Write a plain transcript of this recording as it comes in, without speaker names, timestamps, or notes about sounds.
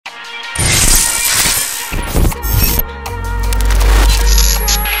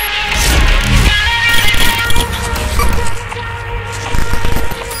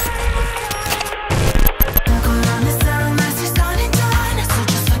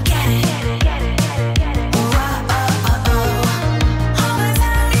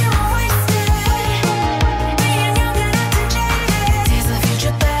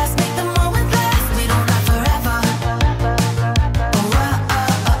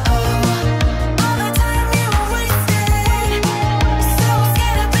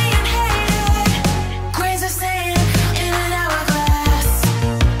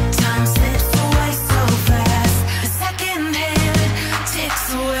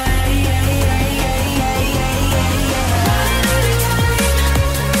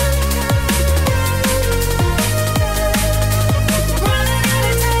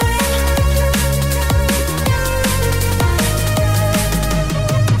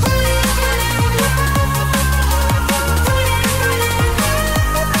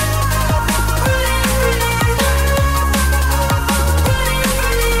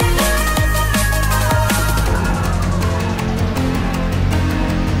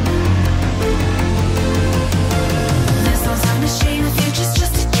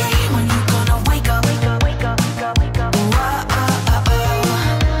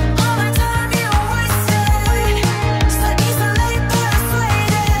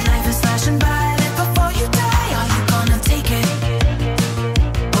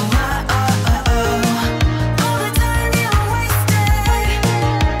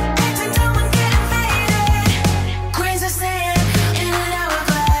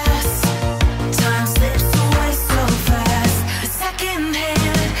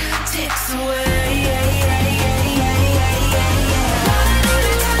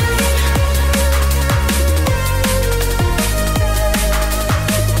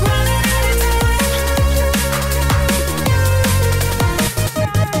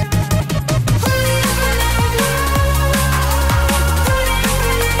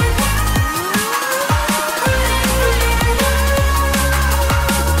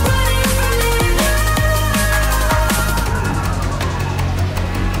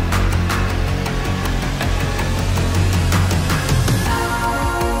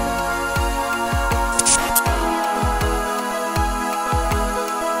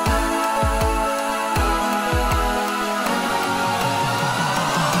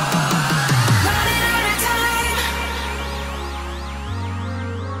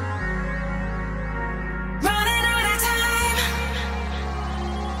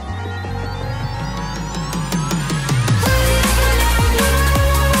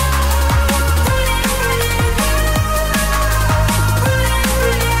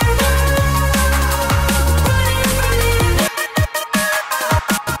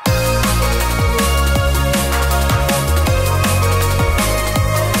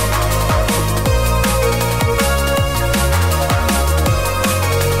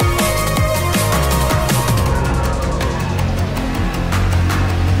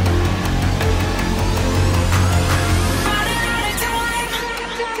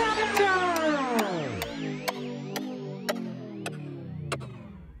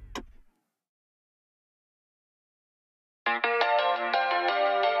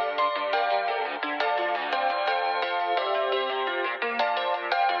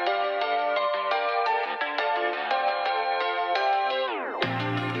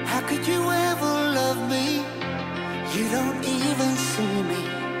don't even see me.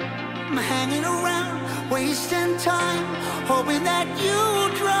 I'm hanging around, wasting time, hoping that you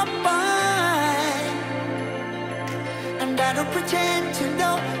drop by. And I don't pretend to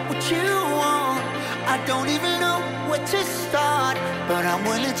know what you want. I don't even know where to start, but I'm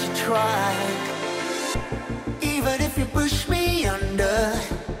willing to try. Even if you push me under,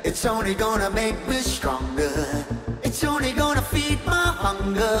 it's only gonna make me stronger. It's only gonna feed my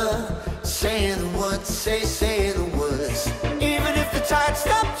hunger. Say the words, say the words. Even if the tide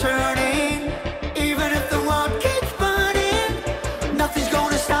stops turning, even if the world keeps burning, nothing's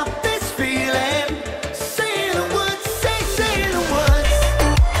gonna stop this feeling. Say the words, say the words.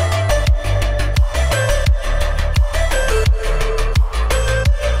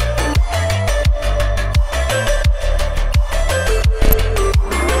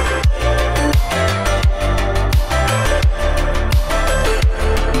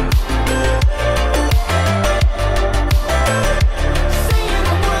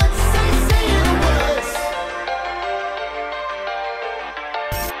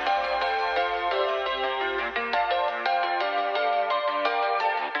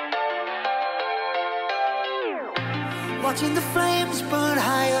 Watching the flames burn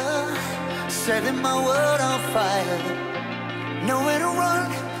higher, setting my world on fire. Nowhere to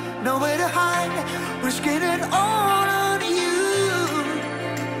run, nowhere to hide, risking it all on you.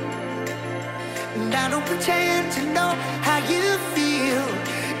 And I don't pretend to know how you feel.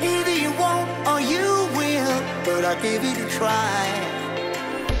 Either you won't or you will, but I'll give it a try.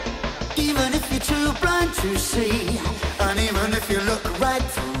 Even if you're too blind to see, and even if you look right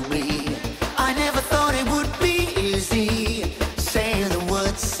through me, I never thought it would be easy. Say the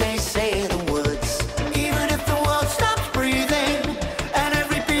words, say the words. Even if the world stops breathing and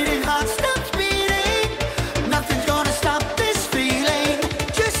every beating heart stops beating, nothing's gonna stop this feeling.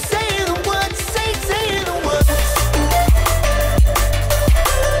 Just say the words, say the words.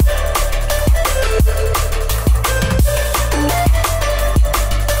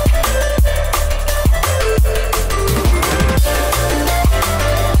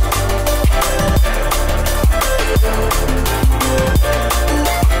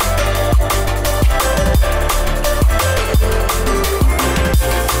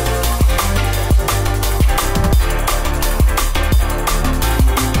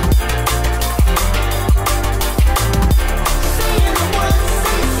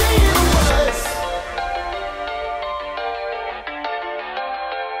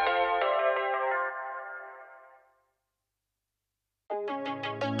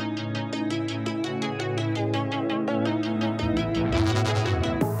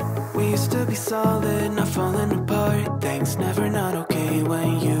 Solid, not falling apart. Things never not okay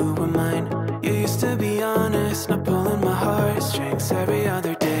when you were mine. You used to be honest, not pulling my heartstrings. Every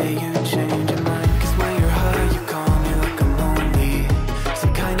other day you change your mind. Cause when you're high you call me like I'm lonely.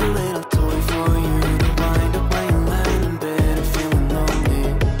 Some kind of little toy for you to wind up when you land in bed and feeling lonely.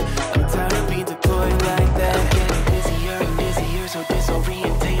 I'm tired of being deployed like that. Getting busier and busier, so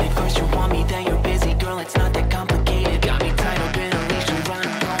disorientated. First you want me, then you're busy. Girl, it's not that complicated. Got me tied up in a leash and running.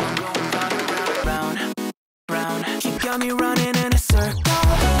 Got me running in a circle.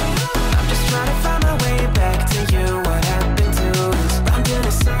 I'm just trying to find my way back to you. What happened to us? Round in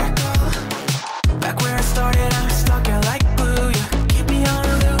a circle. Back where I started, I'm stuck here like glue. You keep me on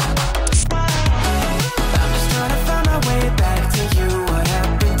a loop. I'm just trying to find my way back to you. What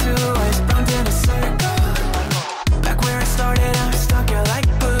happened to us? Round in a circle. Back where I started, I'm stuck here like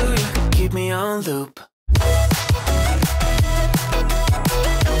glue. You keep me on loop.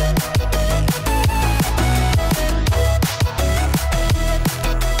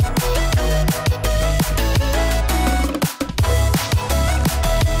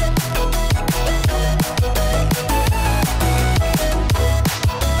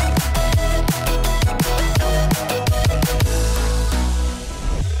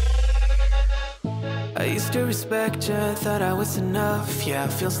 To respect you, thought I was enough. Yeah,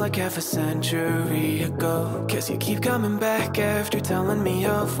 feels like half a century ago. Guess you keep coming back after telling me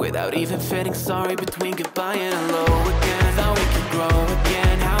off, without even feeling sorry between goodbye and hello again. Thought we could grow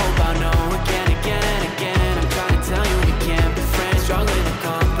again. How about no again, again and again? I'm trying to tell you we can't be friends. Struggling to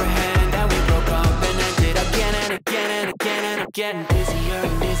comprehend that we broke up and ended again and again and again. And I'm getting busier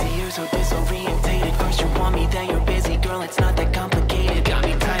and busier, so disorientated. First you want me, then you're busy. Girl, it's not that complicated. Got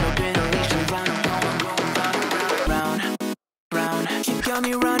me tied up in a leash and running. Got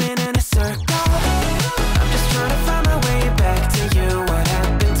me running in a circle. I'm just trying to find my way back to you. What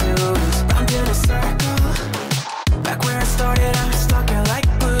happened to us? Round in a circle. Back where I started, I'm stuck here like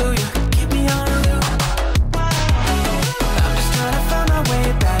glue. You keep me on a loop. I'm just trying to find my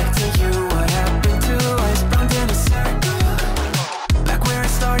way back to you. What happened to us? Round in a circle.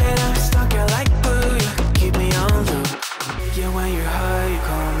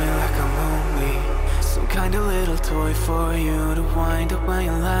 for you to wind up when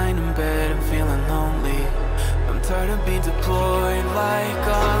you're lying in bed and feeling lonely. I'm tired of being deployed, like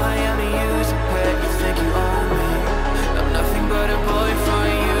all I am to you is a pet. You think you own me? I'm nothing but a boy for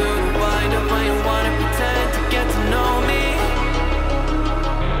you to wind up when you wanna pretend to get to know me.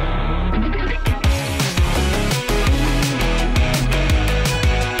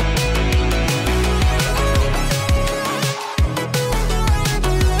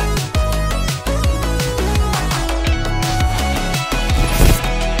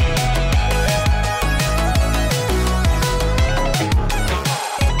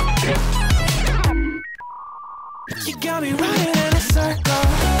 You got me running in a circle.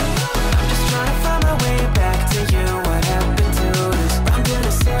 I'm just trying to find my way back to you. What happened to this? I'm in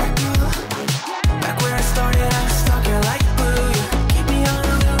a circle. Back where I started, I was stuck here like glue. You keep me on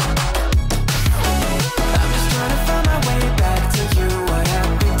a loop. I'm just trying to find my way back to you. What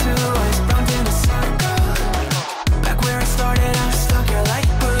happened to us? I'm in a circle. Back where I started, I was stuck here like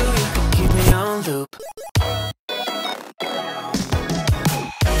glue. You keep me on loop.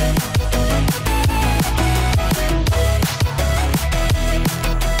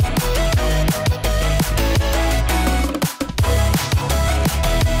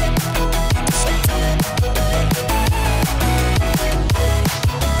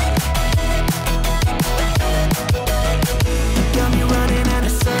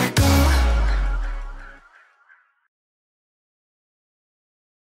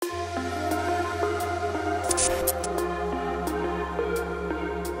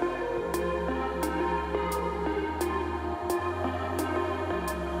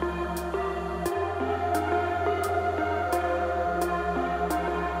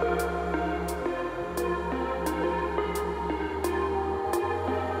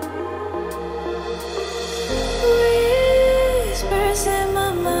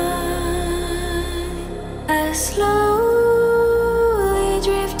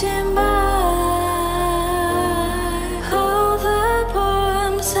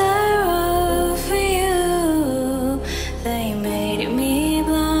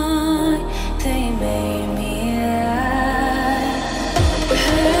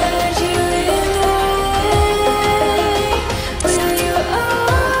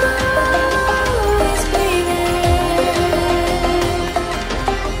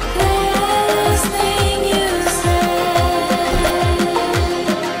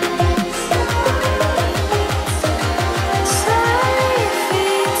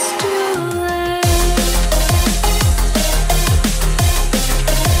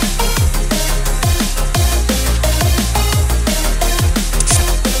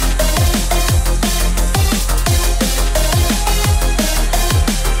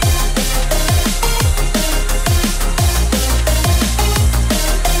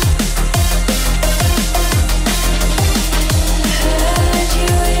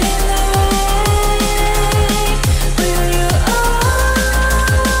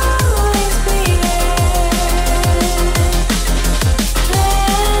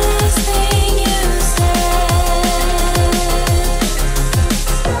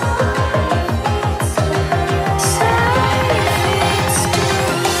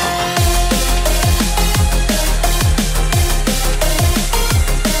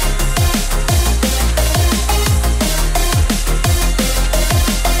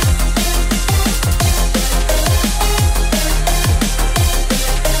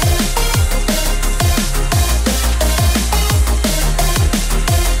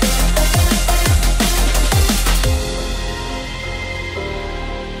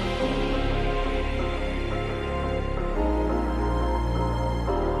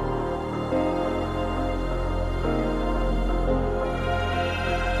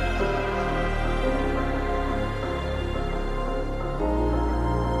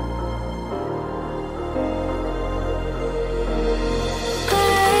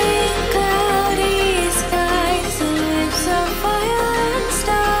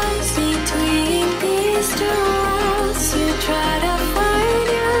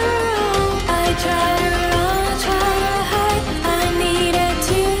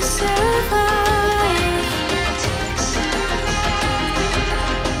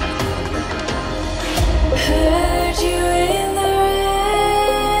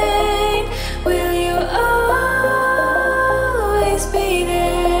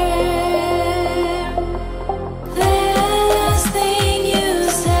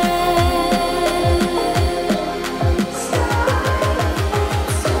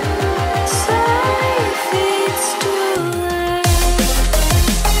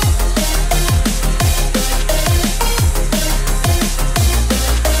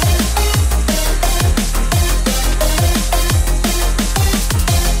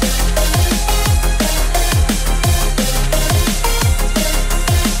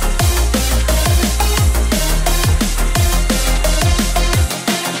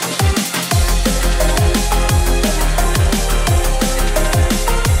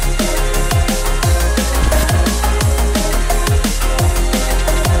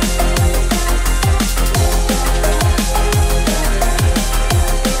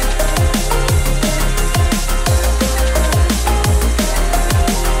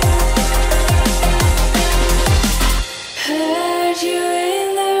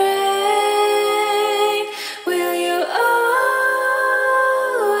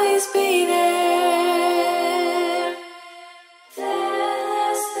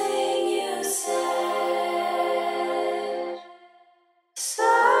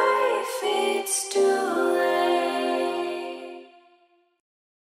 To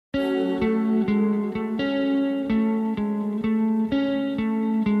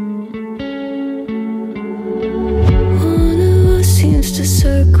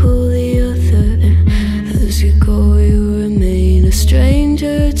circle the other, as you go you remain a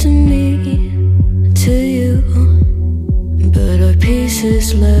stranger to me, to you. But our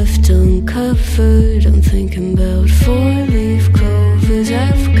pieces left uncovered. I'm thinking about four-leaf clovers.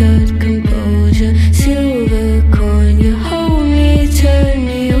 I've got composure, silver coin. You hold me, turn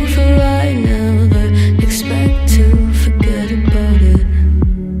me over. I never expect to forget about it.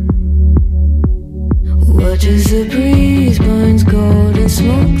 Watch as the breeze burns golden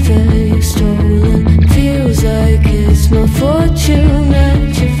smoke that you've stolen. Feels like it's my fortune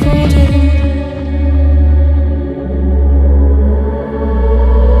that you're folding.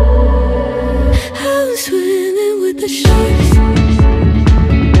 I'm swimming with the sharks.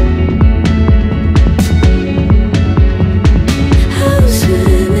 I'm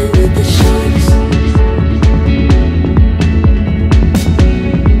swimming with the sharks.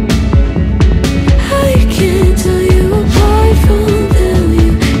 I can't tell you apart from them.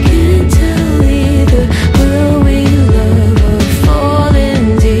 You can't tell either. Will we love or fall in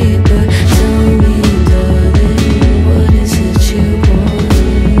deeper? Tell me, darling, what is it you want?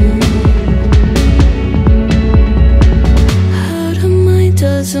 How the mind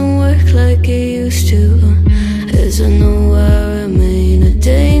doesn't work like it used to. As I know I remain a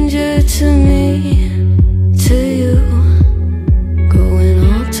danger to me, to you. Going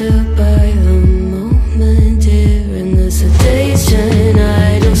altered by the moment, dear. And as the days turn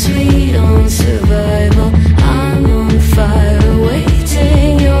idle, sweet on survival. I'm on fire,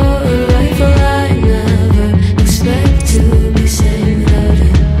 waiting your arrival. I never expect to be sane without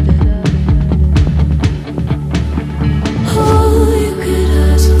it. All you could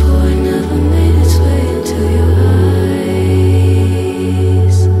ask for never made its way into your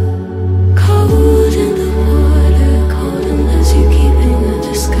eyes. Cold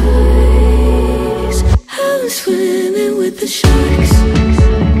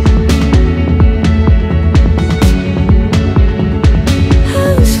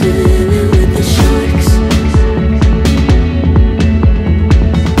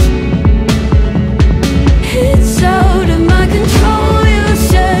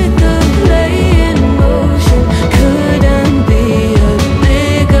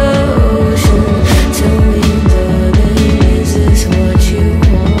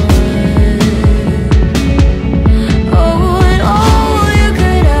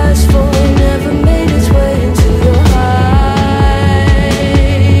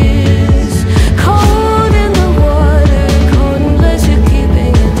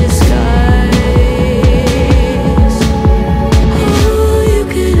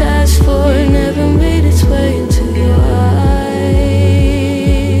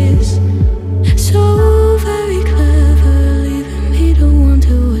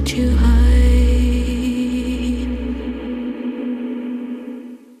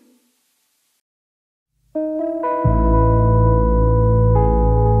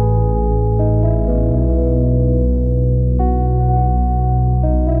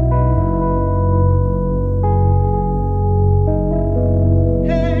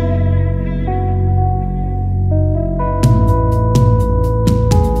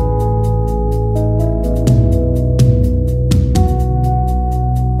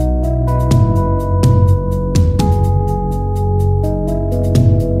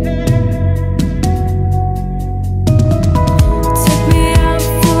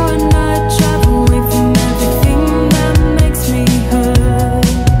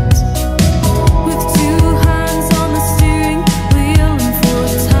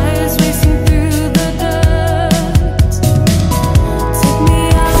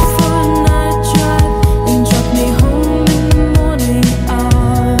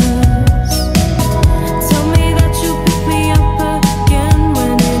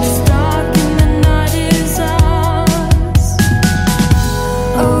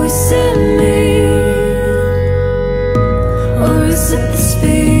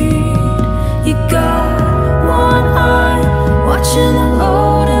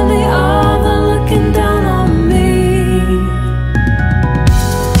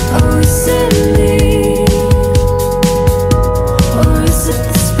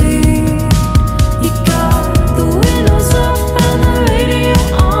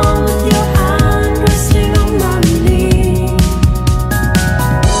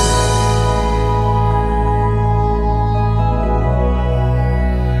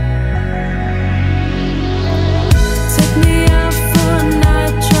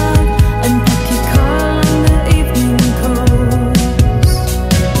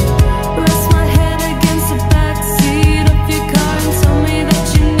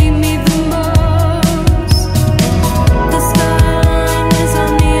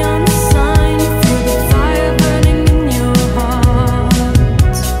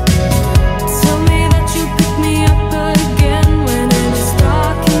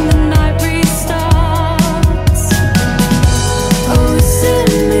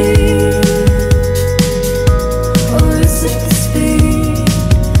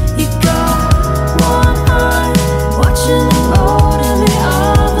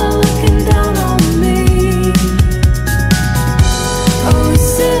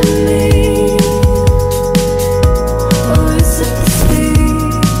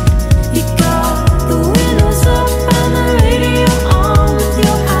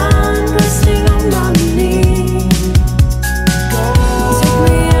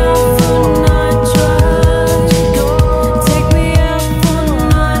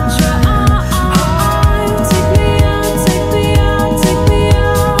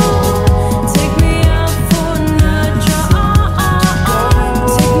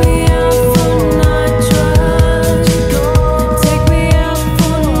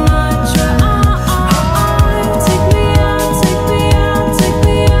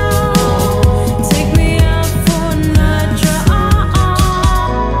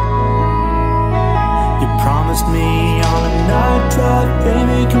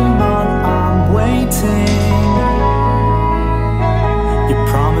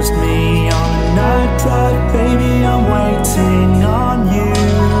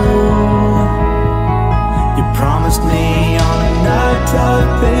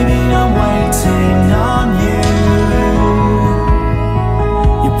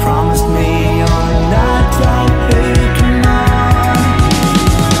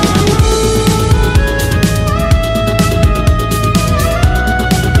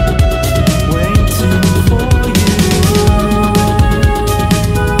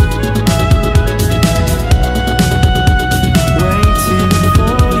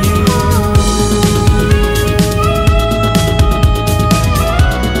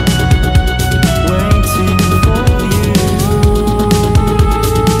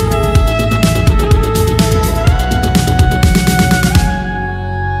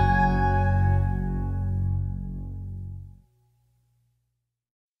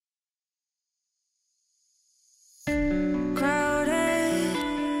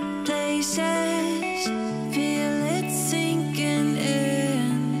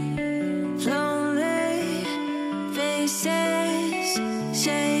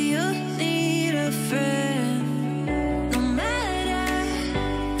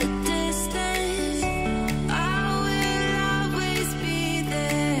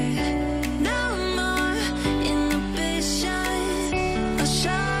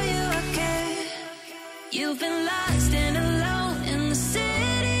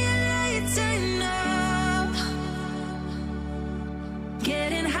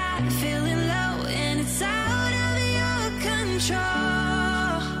high, feeling low, and it's out of your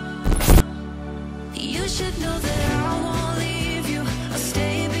control. You should know that I won't leave you. I'll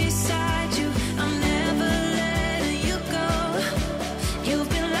stay beside you. I'm never letting you go. You've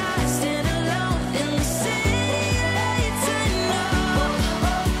been lost and alone in the city lights, I know,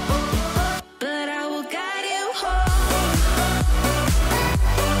 but I will guide you home.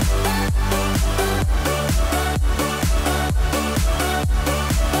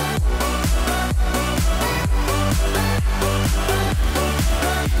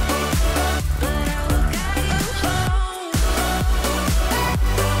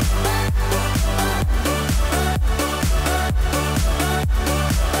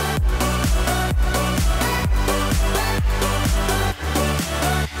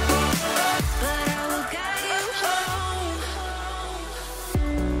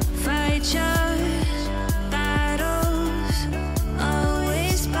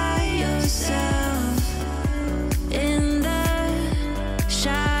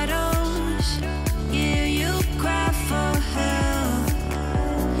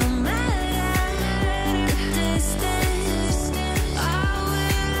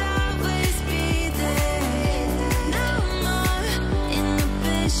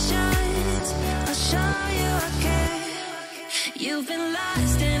 You've been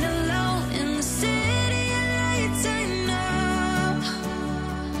lost and alone in the city lights, I know,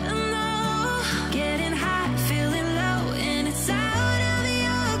 getting high, feeling low, and it's out of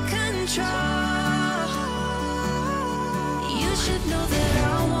your control. You should know that I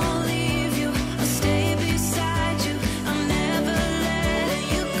won't leave you. I'll stay beside you. I'm never letting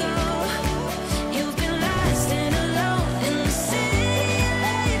you go. You've been lost and alone in the city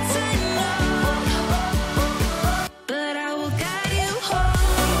lights, I know, but I will guide you home.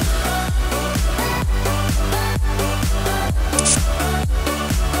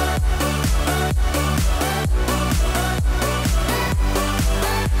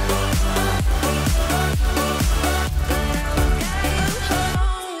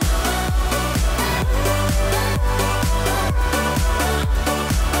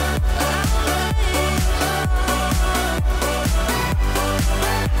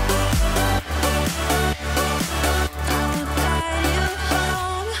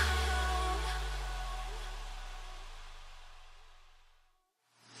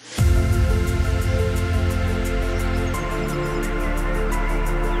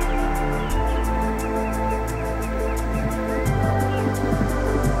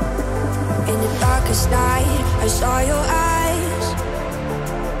 In the darkest night, I saw your eyes,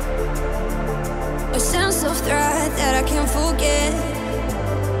 a sense of threat that I can't forget.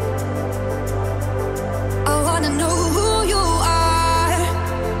 I wanna know who you are.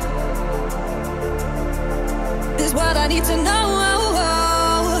 This is what I need to know.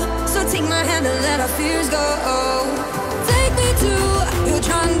 So take my hand and let our fears go. Take me to your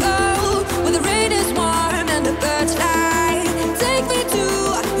jungle, where the rain is warm and the birds fly. Take me to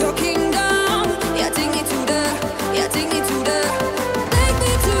your kingdom. Yeah, take me to the, yeah, take me to the. Take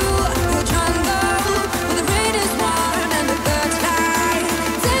me to your jungle, where the rain is warm and the birds fly.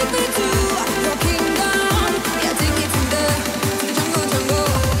 Take me to your kingdom. Yeah, take me to the jungle, jungle.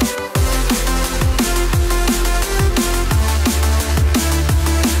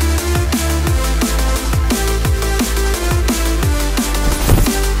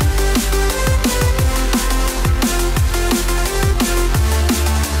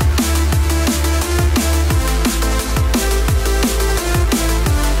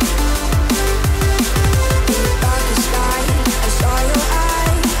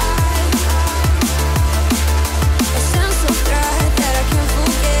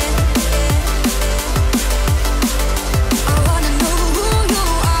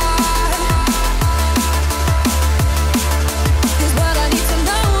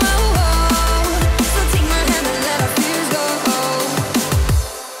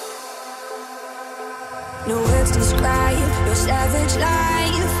 No words describe your savage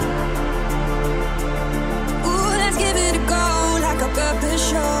life. Ooh, let's give it a go like our purpose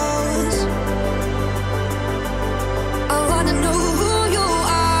shows. I wanna know who you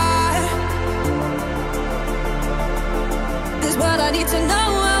are. This is what I need to know.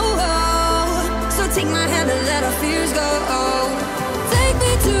 So take my hand and let our fears go. Take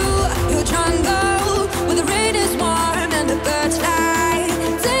me to your jungle, where the rain is warm and the birds fly.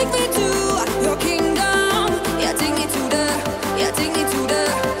 Take me to your kingdom. Yeah, take me to the, yeah, take me to the.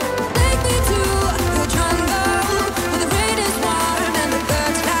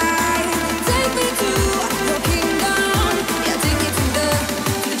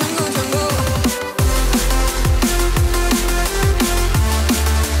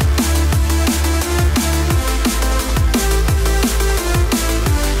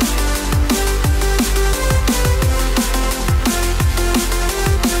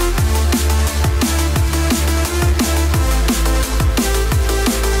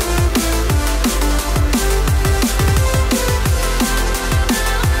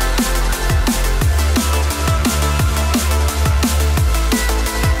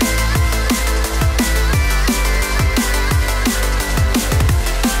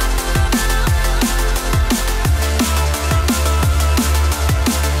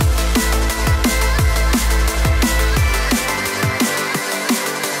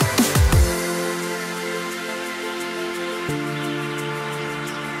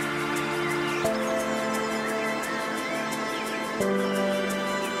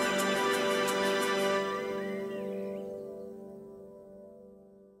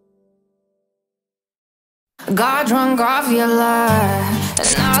 Got drunk off your love,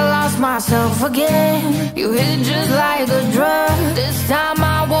 and I lost myself again. You hit just like a drug. This time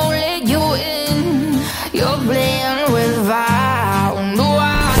I won't let you in. You're playing with fire. No,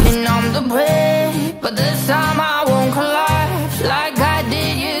 I think I'm the prey, but this time I won't collapse like I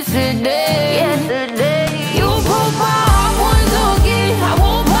did yesterday. You broke my heart once again. I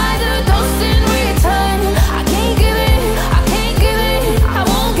won't buy the dust in return. I can't give it, I can't give it, I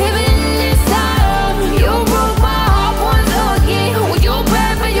won't give it this time. You broke my heart once again. Well, you're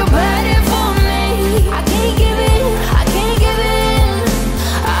bad, but you're bad it for me. I can't give it, I can't give it.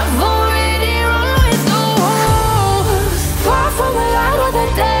 I've already run with the wolves, far from the light of the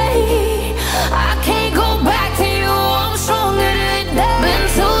day. I can't go back to you, I'm stronger today. Been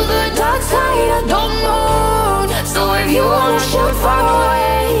to the dark side, I don't know. So if you wanna shoot far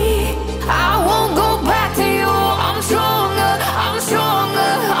away, I won't go back to you. I'm stronger, I'm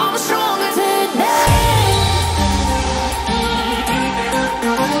stronger, I'm stronger today.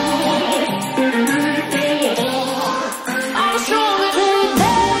 I'm stronger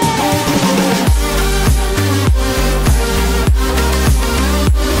today.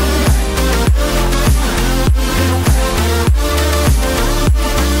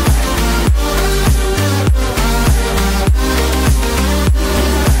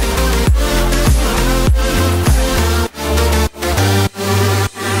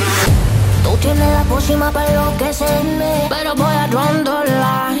 Tú tienes la pócima para enloquecerme, pero voy a draw the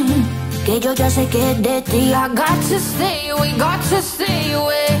line. Que yo ya sé que es de ti. I got to stay away, got to stay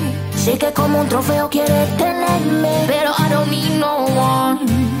away. Sé que como un trofeo quieres tenerme, pero I don't need no one.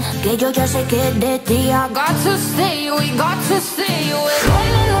 Que yo ya sé que es de ti. I got to stay away, got to stay away. No,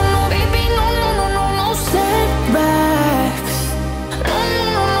 no, no, no, baby, no, no, no, no, no setbacks. No, no,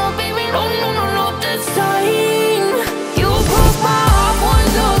 no, no, baby, no, no, no, no, this time. You broke my heart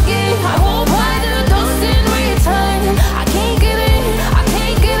once again. I won't buy the dust in return. I can't give it, I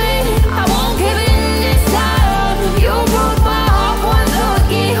can't give it, I won't give it this time. You broke my heart once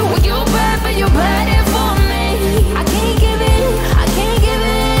again. Well, you're bad, but you're bad it for me. I can't give it, I can't give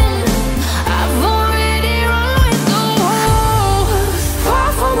it. I've already run with the wolves, far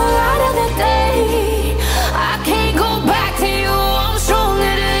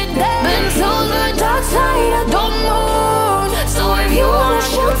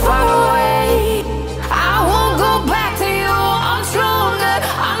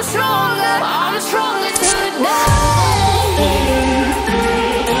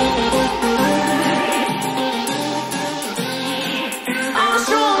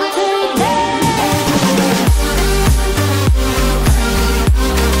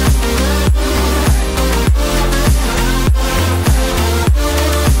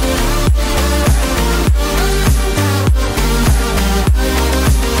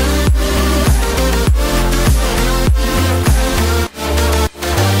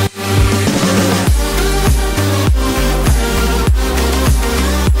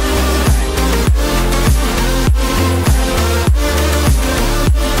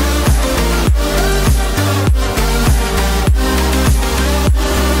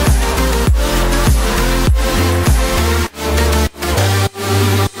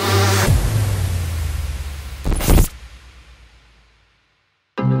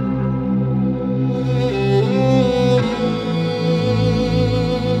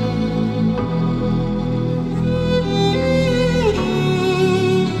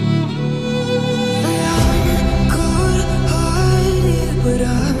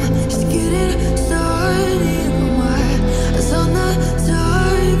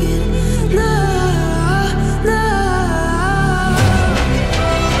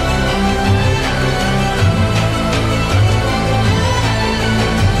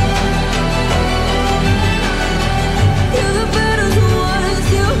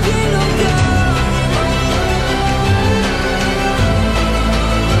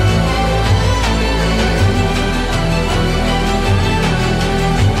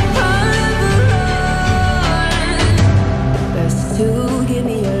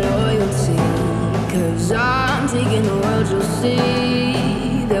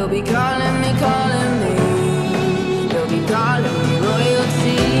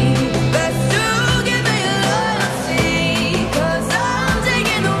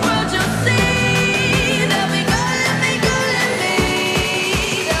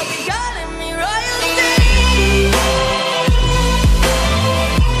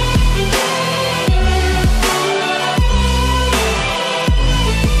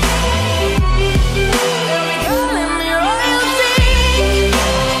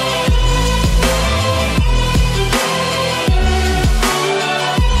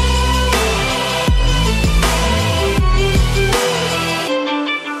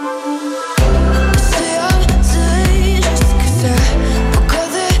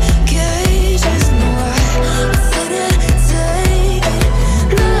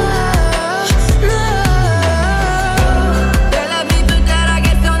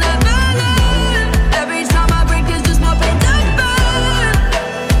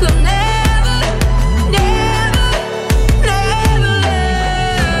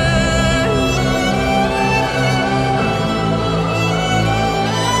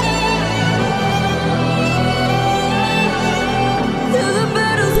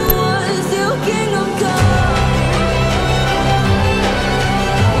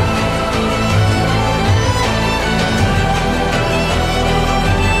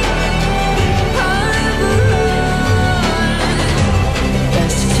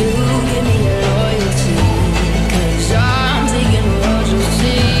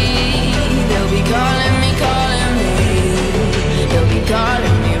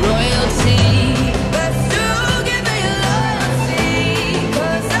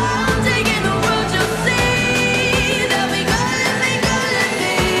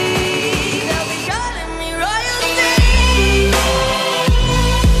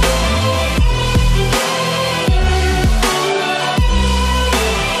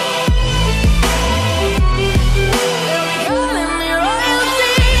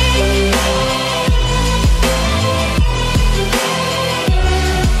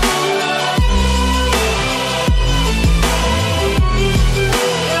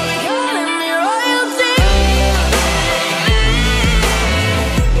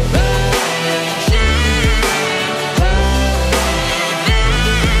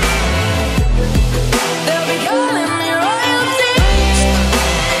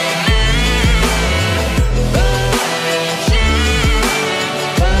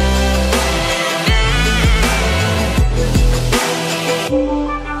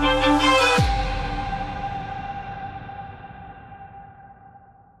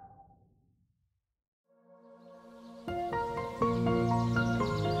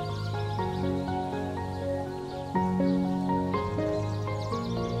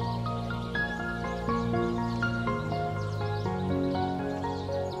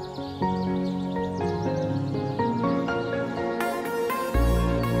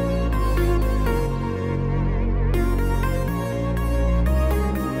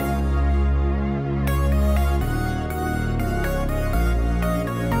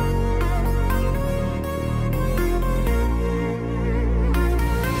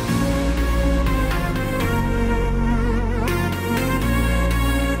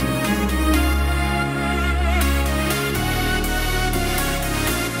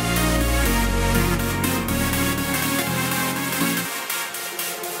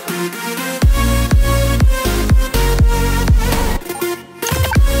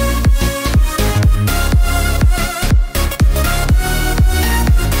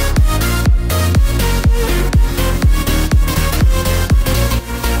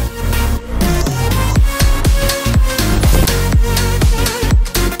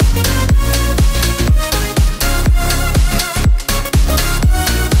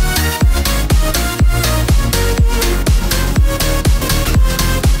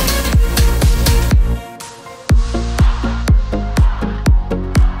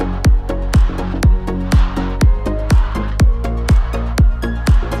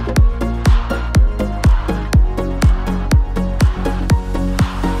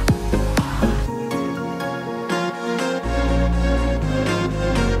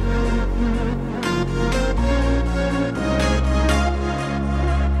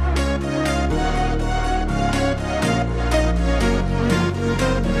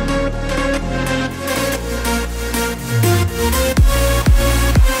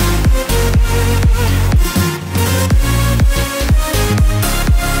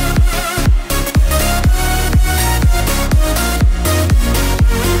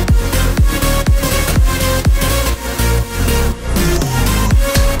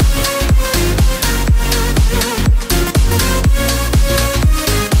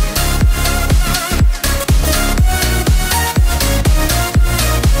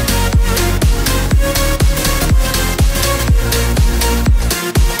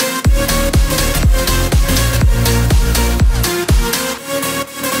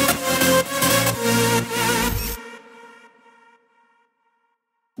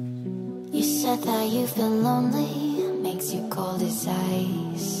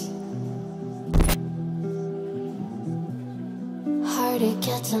to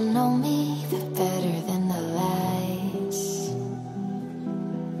get to know me, the better than the lies.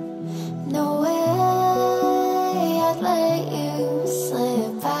 No way I'd let you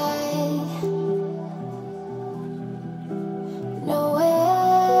slip by. No way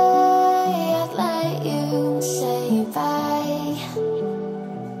I'd let you say bye.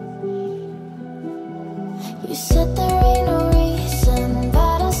 You said there ain't no reason,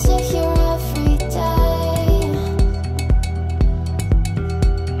 but I'll sit here every day,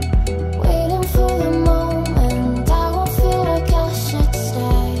 waiting for the moment I won't feel like I should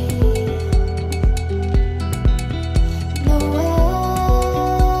stay. No way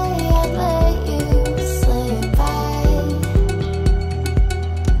I'd let you slip by.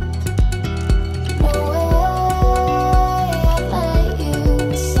 No way I'd let you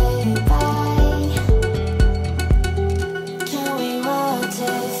say bye. Can we watch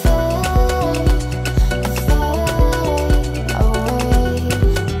it fade, fade away?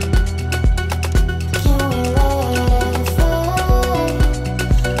 Can we let it fade,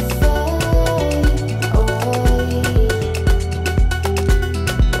 fade away?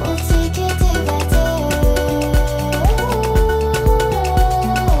 We'll take it day by day.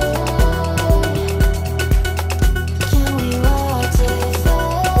 Can we watch it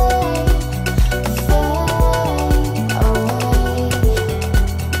fade, fade away?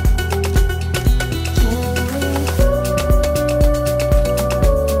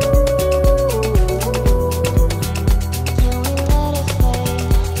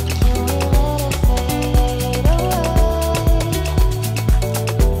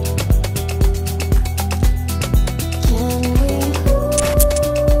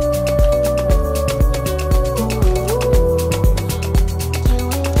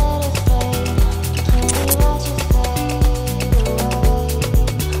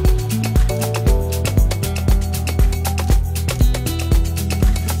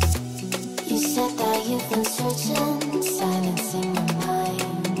 You said that you've been searching, silencing your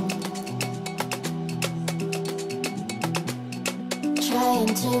mind,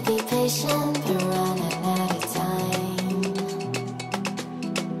 trying to be patient, but running out of time.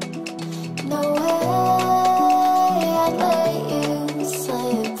 No way I'd let you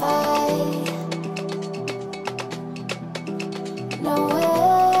slip by. No way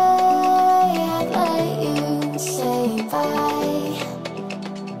I'd let you say bye.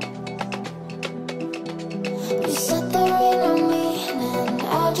 You said there ain't no meaning,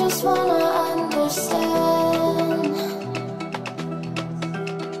 I just wanna understand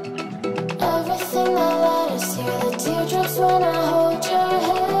everything that led us here, the teardrops when I hold your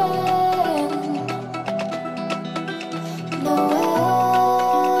hand. No way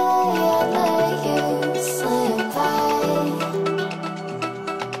I'd let you slip by.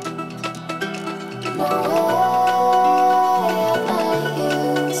 No way I'd let you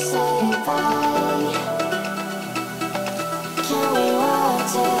say bye. Can we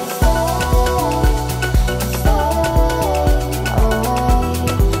watch it fade, fade away?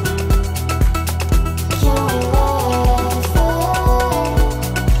 Can we let it fade,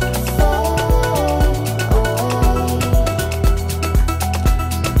 fade away?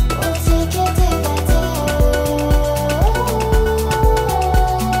 We'll take it day by day.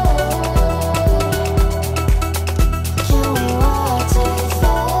 Can we watch it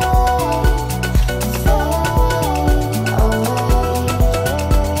fade, fade away?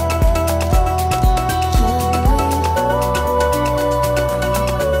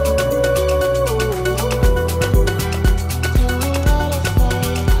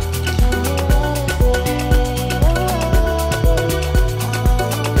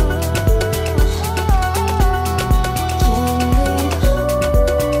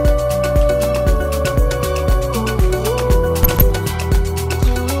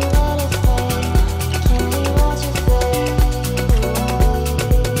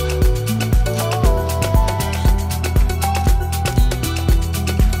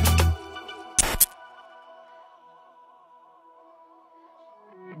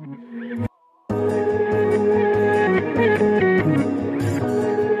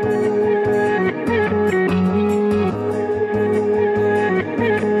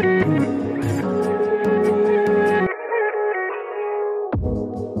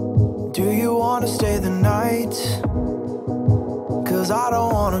 Do you wanna stay the night? 'Cause I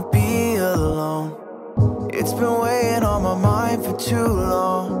don't wanna be alone. It's been weighing on my mind for too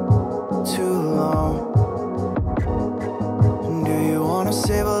long, too long. Do you wanna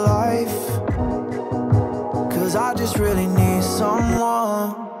save a life? 'Cause I just really need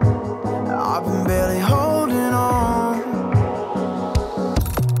someone. I've been barely holding on,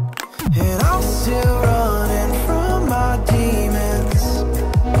 and I'm still running from my demons.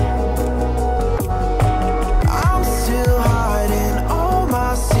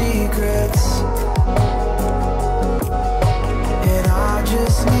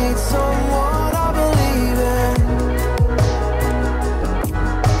 need someone I believe in.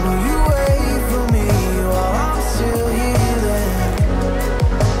 Will you wait for me while I'm still healing?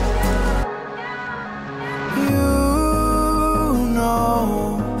 You know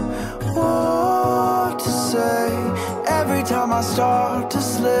what to say every time I start to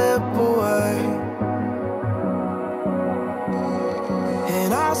slip away.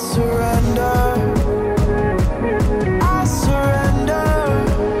 And I surrender, I surrender.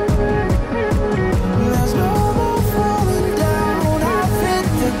 There's no more falling down, I've hit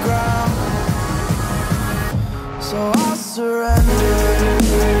the ground. So I surrender.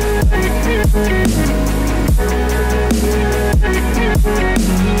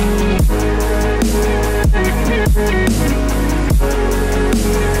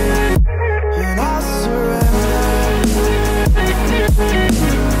 And I surrender.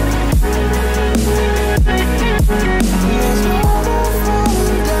 There's no more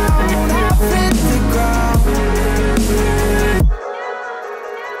falling down, I've hit the ground.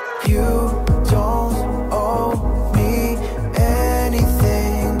 You don't owe me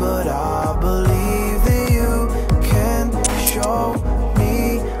anything, but I believe that you can show me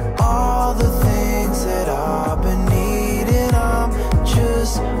all the things that I've been needing. I'm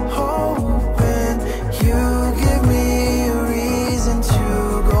just hoping you give me a reason to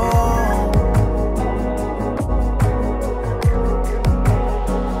go on.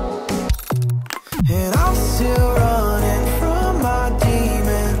 And I'm still running from my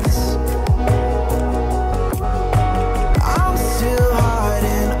demons. I'm still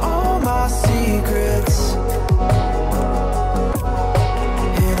hiding all my secrets.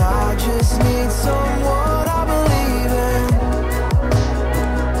 And I just need someone I believe in.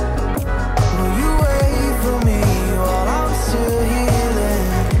 Will you wait for me while I'm still healing?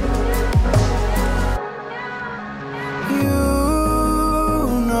 You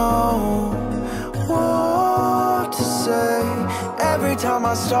know what to say every time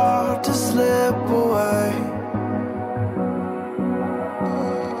I start to slip away.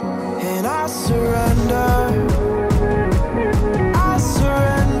 And I surrender, I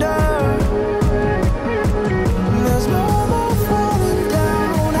surrender. There's no more falling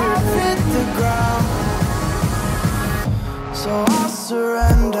down, I've hit the ground. So I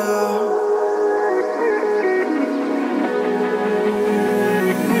surrender.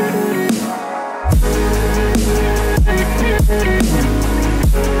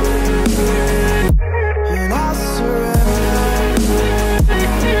 And I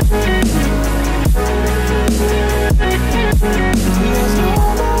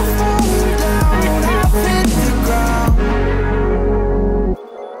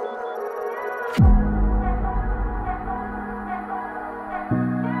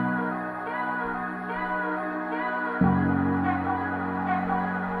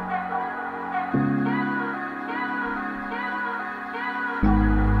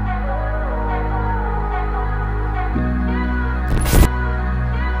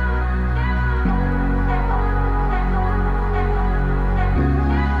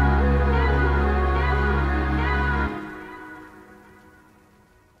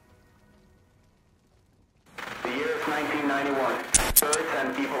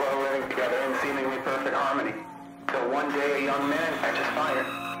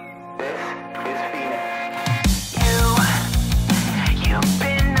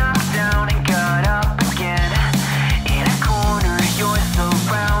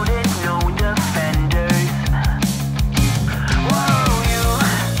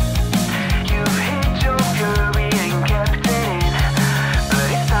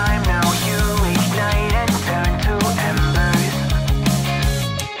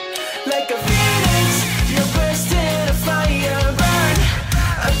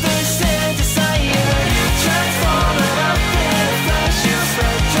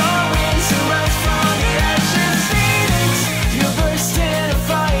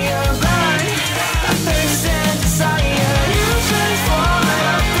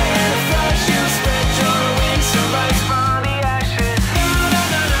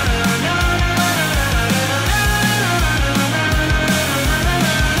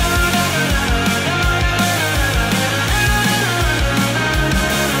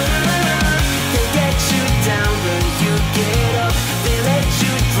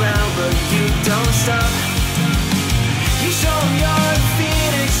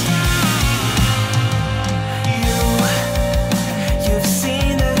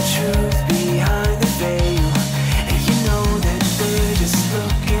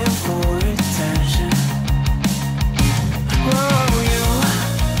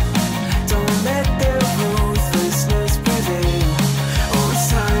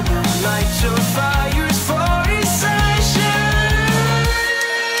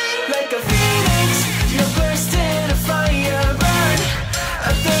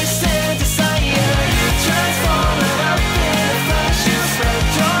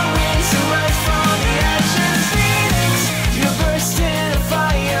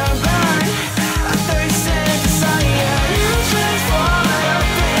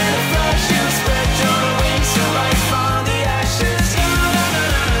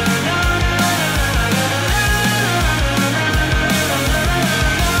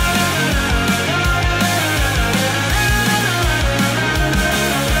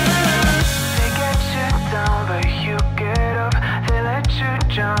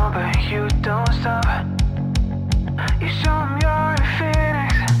down, but you don't stop. You show 'em you're a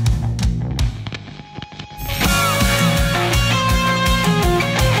phoenix.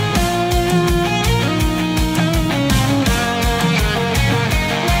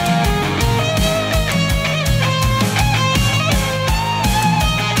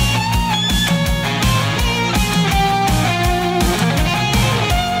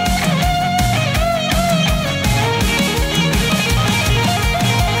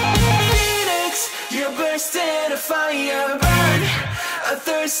 Fire, burn, a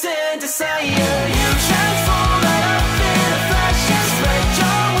thirst and desire. You transform right up in a flash and spread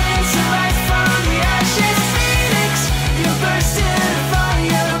your wings to life from the ashes. Phoenix, you burst in a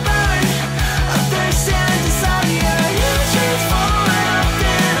fire, burn, a thirst and desire. You transform right up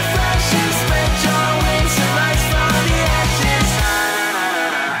in a flash and spread your wings to life from the ashes.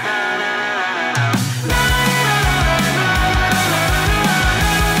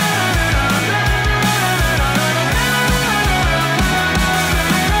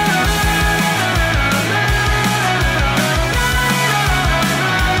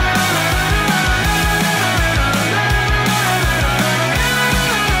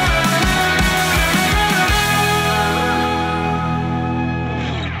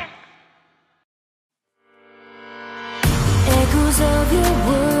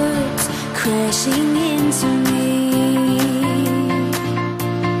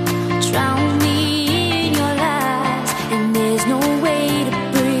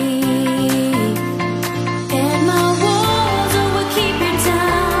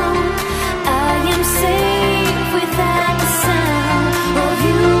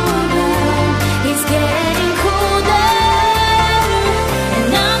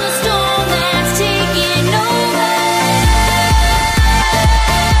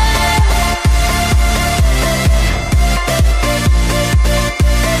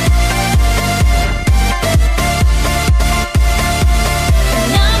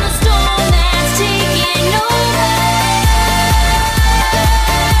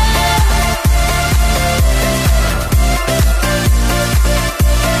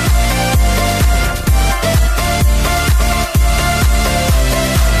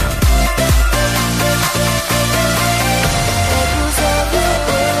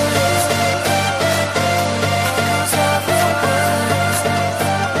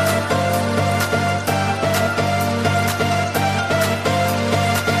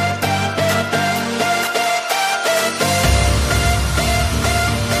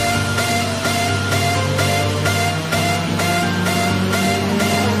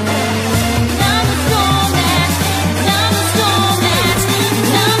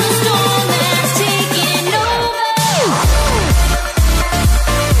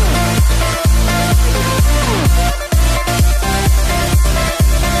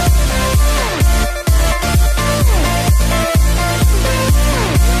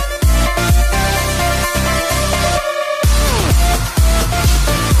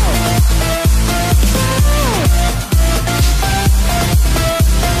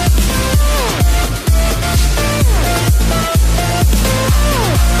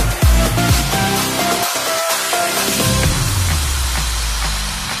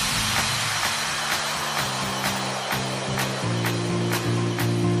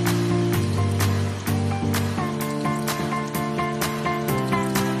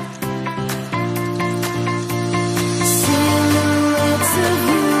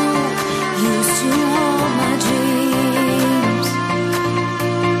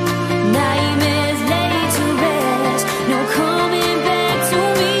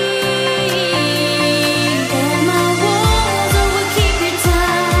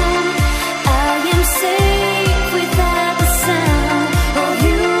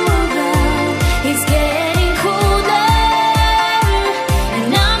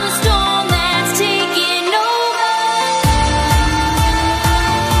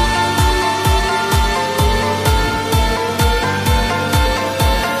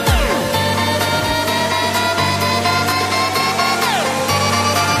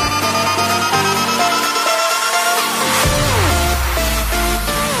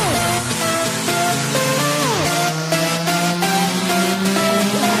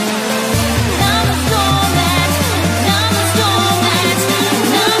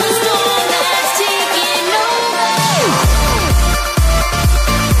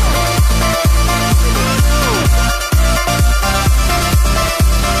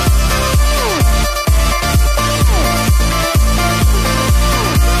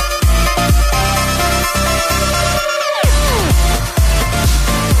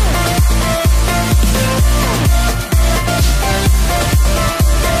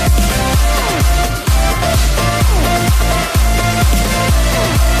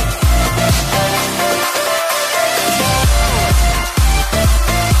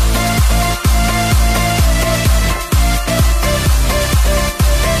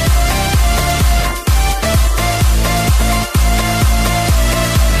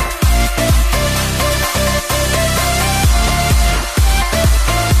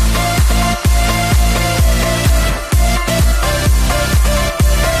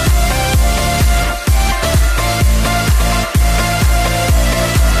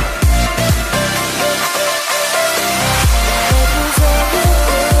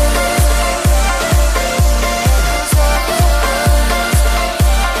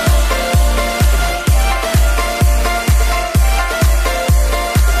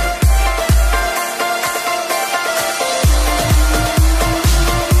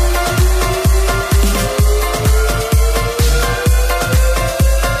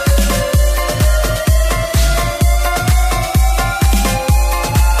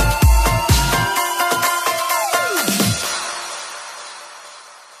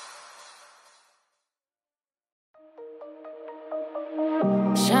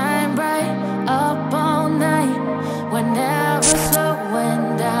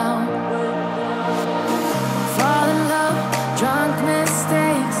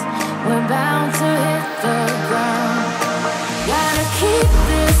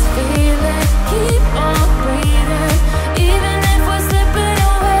 feeling, keep on breathing, even if we're slipping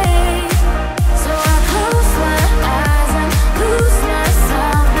away. So I close my eyes and lose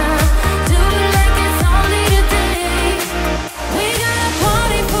myself now. Do it like it's only today. We got a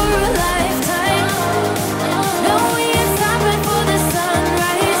party for a lifetime. No, we ain't stopping for the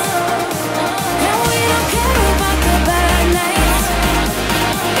sunrise. And we don't care about the bad nights.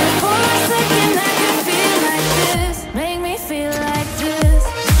 If for a second I can feel like this, make me feel like this.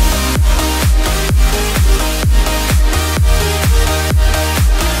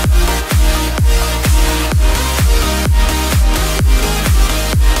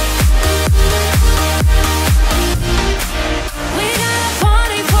 We got a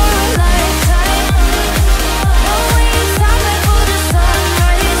party for a lifetime. No, we ain't stopping for the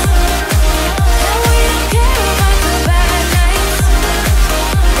sunrise. And we don't care about the bad nights.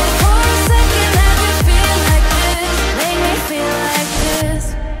 If for a second I can feel like this, make me feel like this.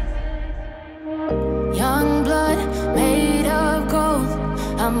 Young blood made of gold,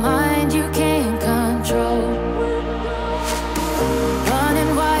 a mind you can't control.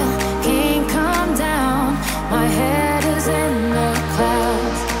 Running wild, can't come down. My head is in the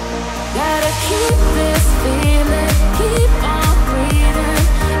clouds. Gotta keep this feeling, keep on breathing,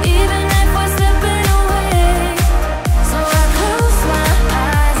 even if we're slipping away. So I close my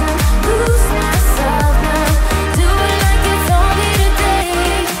eyes and lose myself now. Do it like it's only today.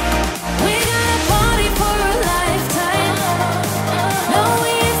 We got a party for a lifetime. No,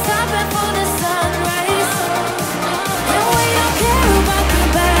 we ain't stopping for the sunrise. And we don't care about the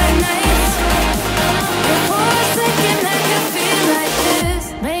bad nights. If for a second I can feel like this,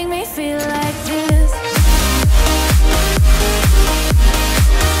 make me feel like this.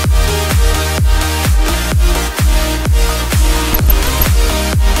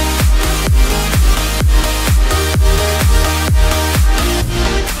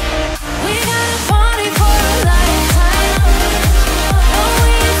 We got a party for a lifetime. No, we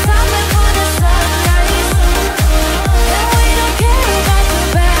ain't stopping for the sunrise. And we don't care about the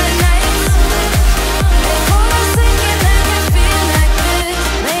bad nights. If for a second I can feel like this,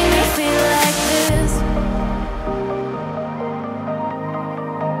 make me feel like this.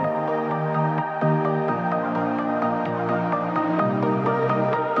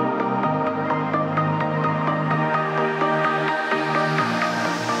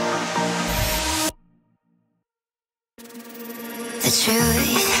 The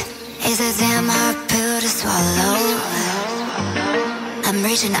truth is a damn hard pill to swallow. I'm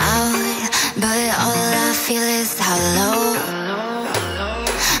reaching out, but all I feel is hollow.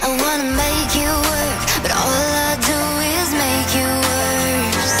 I wanna make you work, but all I do is make you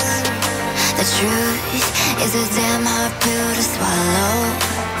worse. The truth is a damn hard pill to swallow.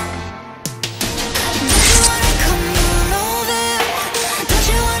 Don't you wanna come on over? Don't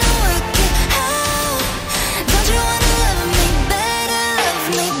you wanna work it out? Don't you wanna love me better, love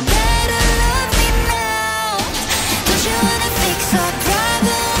me better, love me now? Don't you wanna fix our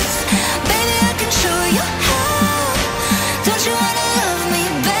problems? Baby, I can show you how. Don't you wanna love me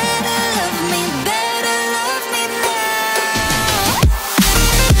better, love me better, love me now?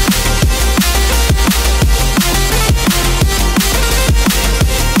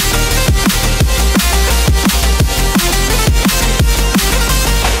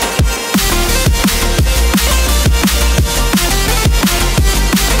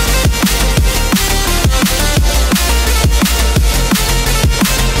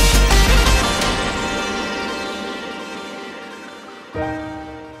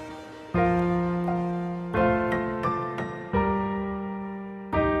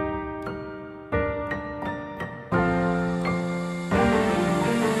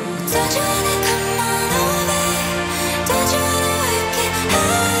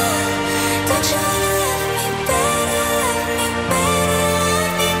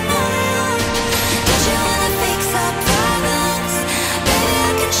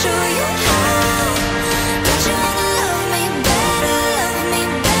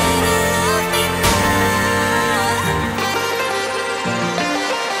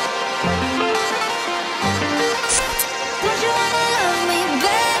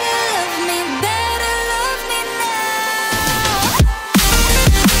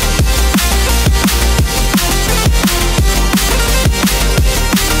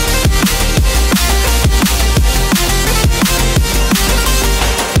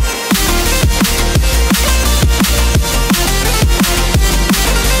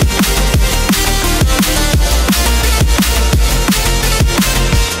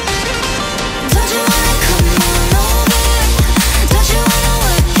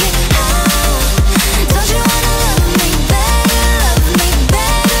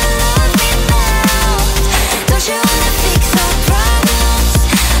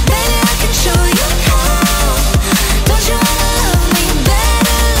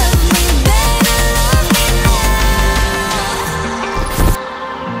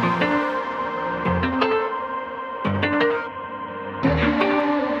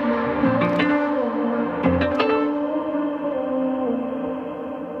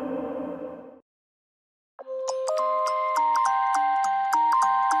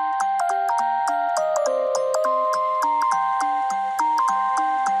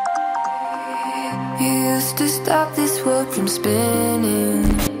 to stop this world from spinning.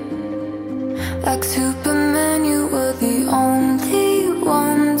 Like Superman, you were the only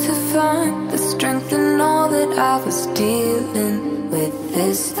one to find the strength in all that I was dealing with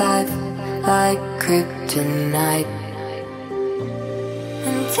this life, like kryptonite.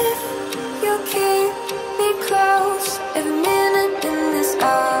 And if you keep me close, every minute in this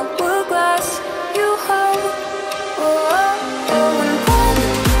hourglass you hold. Oh, oh, oh, and when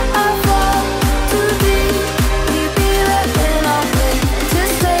I fall too deep, will you be there when I'm with to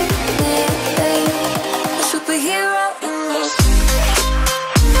save me? A superhero in me.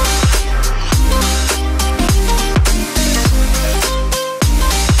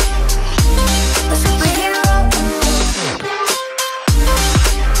 A superhero in me.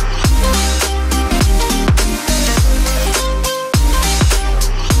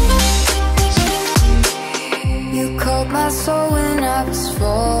 You called my soul when I was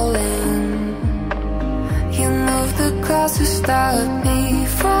falling. You moved the clouds to stop me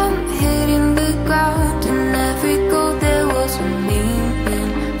from hitting the ground. In every goal there was a meaning,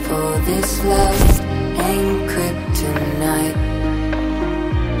 for this love ain't kryptonite.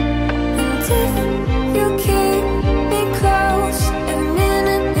 And if you keep me close, every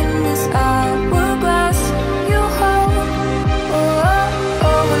minute in this hourglass you hold. Oh, oh,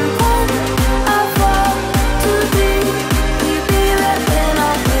 oh, and when I fall too deep, will you be there when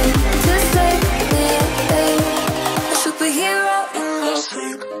I'm with to save me? A superhero in me.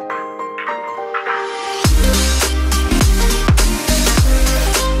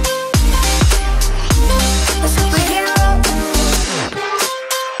 A superhero in me.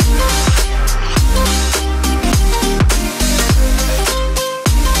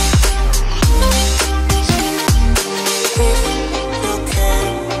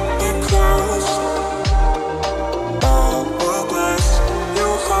 Oh,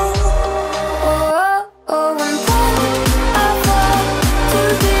 oh, oh, and when I fall too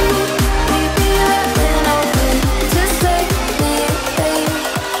deep, will you be there when I'm with to save me?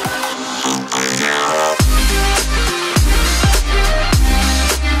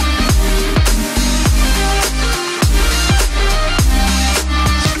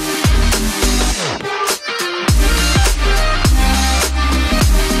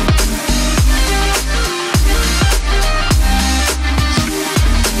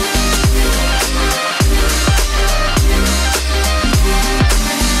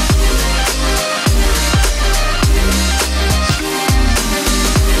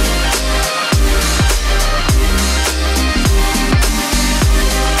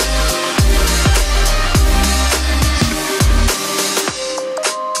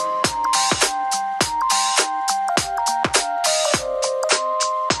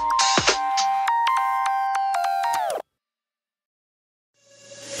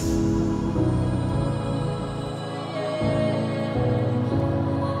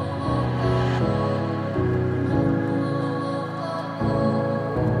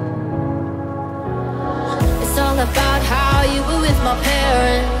 It's all about how you were with my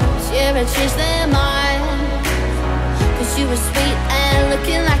parents. Yeah, and changed their mind. Cause you were sweet and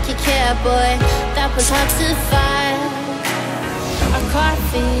looking like you cared, boy. That was hard to find. I caught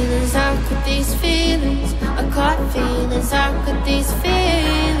feelings, how could these feelings? I caught feelings, how could these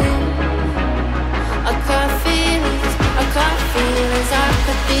feelings? I caught feelings, I caught feelings, how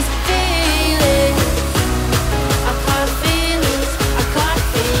could these feelings? I caught feelings, I caught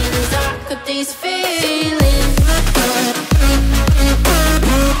feelings, how could these feelings?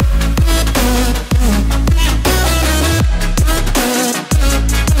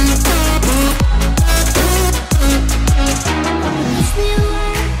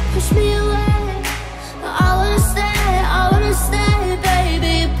 Push me away. I wanna stay,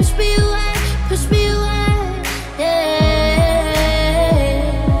 baby. Push me away, yeah.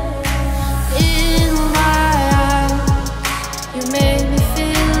 In my eyes, you made me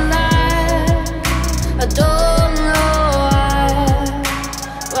feel alive. I don't know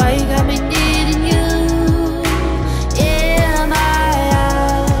why you got me needing you. In my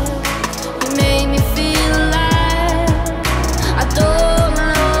eyes, you made me feel alive. I don't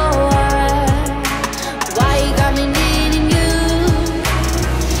know why you got me needing you.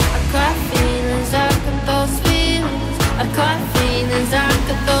 I caught feelings, I got those feelings. I caught feelings, I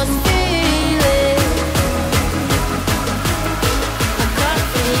got those feelings. I caught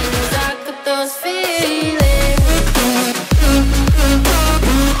feelings, I got those feelings.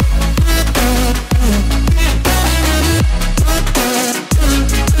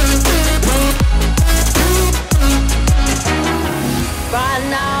 Right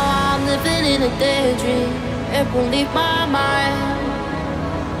now I'm living in a daydream. It won't leave my mind.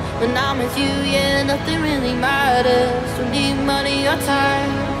 When I'm with you, yeah, nothing really matters. Don't need money or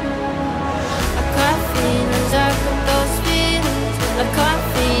time. I got feelings, I got those feelings. I got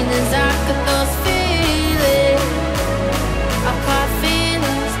feelings, I got those feelings. I got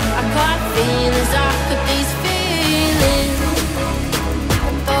feelings, I got feelings, I got these feelings.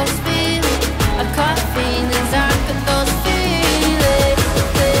 Those feelings, I got feelings, I got those feelings.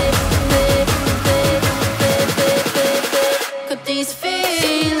 Got these feelings.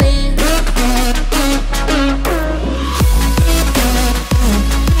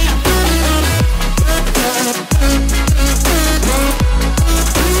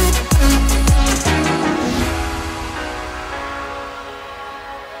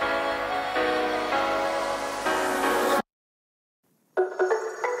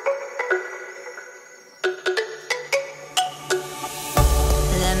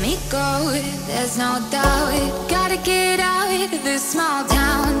 There's no doubt, gotta get out of this small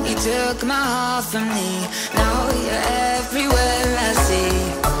town. You took my heart from me, now you're everywhere I see.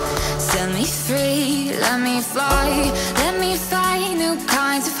 Set me free, let me fly, let me find new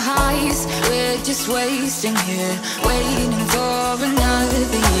kinds of highs. We're just wasting here, waiting for another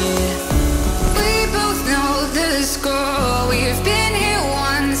year. We both know the score, we've been here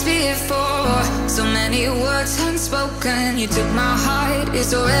once before. So many words unspoken, you took my heart,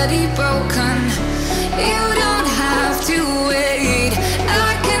 it's already broken. You don't have to wait,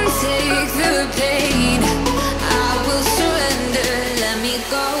 I can take the pain. I will surrender, let me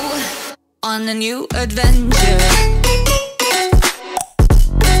go on a new adventure.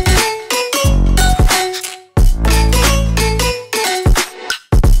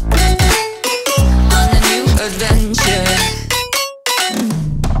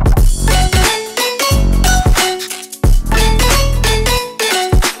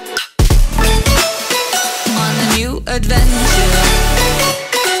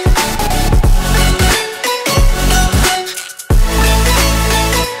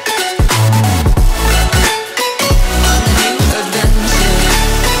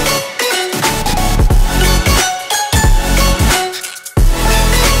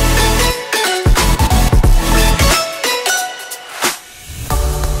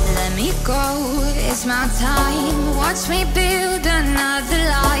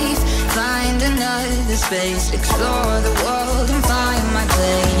 Explore the world and find my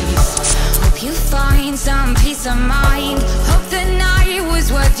place. Hope you find some peace of mind. Hope the night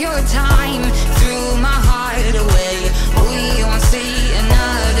was worth your time. Threw my heart away, we won't see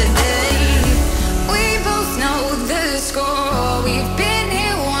another day. We both know the score, we've been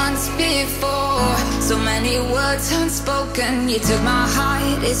here once before. So many words unspoken, you took my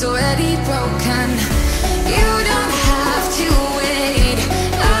heart, it's already broken. You don't have to wait,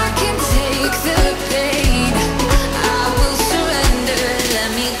 I can take the pain.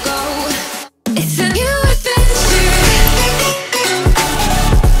 It's a new adventure.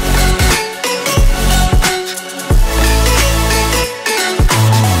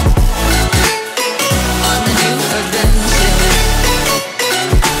 On a new adventure.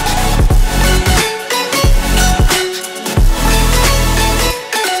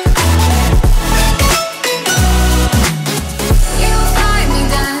 You'll find me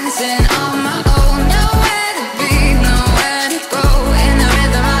dancing on my own. Nowhere to be, nowhere to go. In the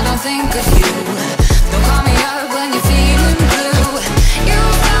rhythm I don't think of you.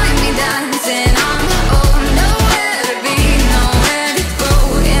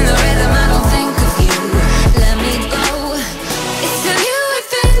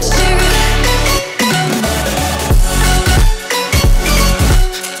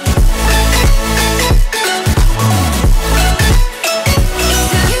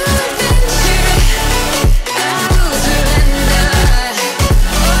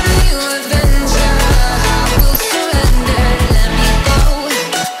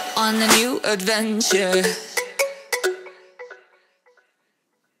 Adventure.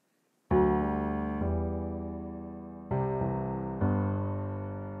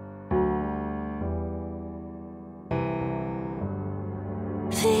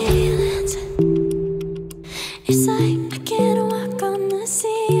 Feelings, it's like I can't walk on the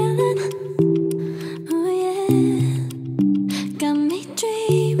ceiling. Oh yeah, got me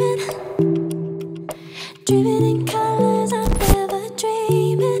dreaming, dreaming in colors I'm never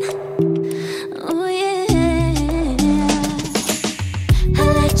dreaming. Oh yeah, I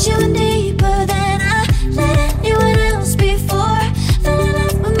let you in deeper than I let anyone else before. Fell in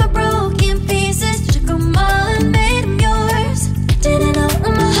love with my broken pieces, took them all and made them yours. Didn't know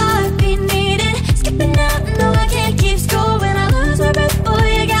what my heartbeat needed, skipping out, no I can't keep score. When I lose my breath, boy,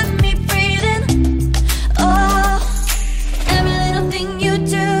 you got me breathing. Oh, every little thing you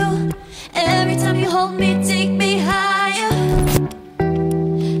do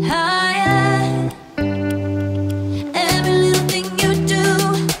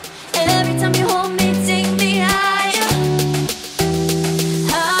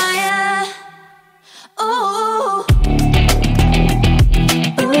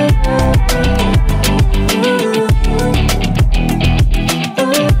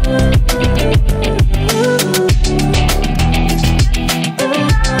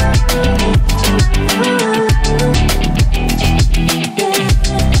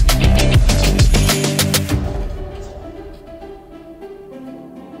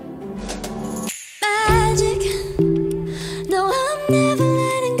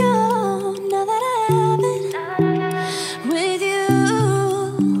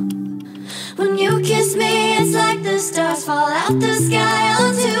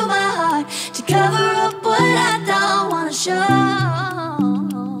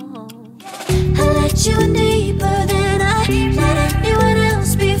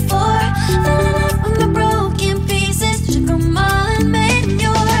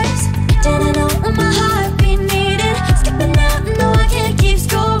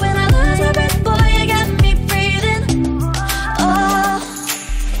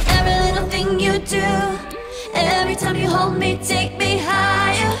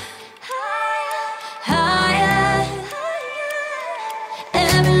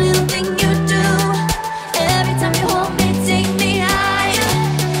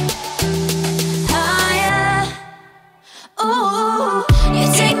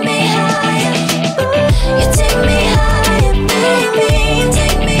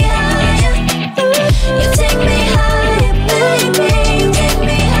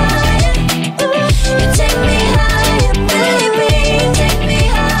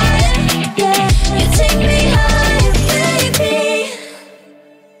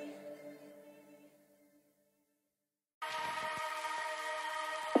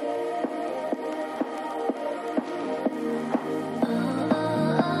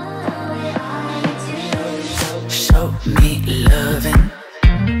me loving.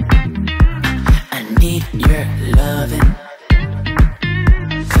 I need your loving.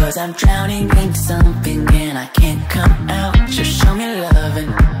 'Cause I'm drowning in something and I can't come out. Just show me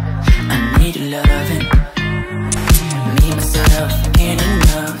loving. I need loving. Me, myself, ain't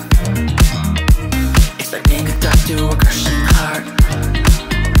enough. It's like being a dog to a crushing heart.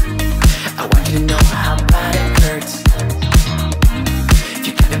 I want you to know how bad it hurts.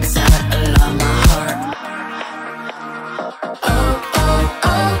 You got me beside along my heart. Oh, oh,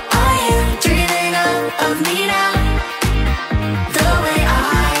 oh, are you dreaming of me now? The way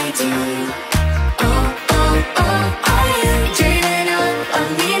I do. Oh, oh, oh, are you dreaming of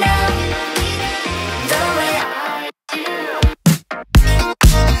me now? The way I do.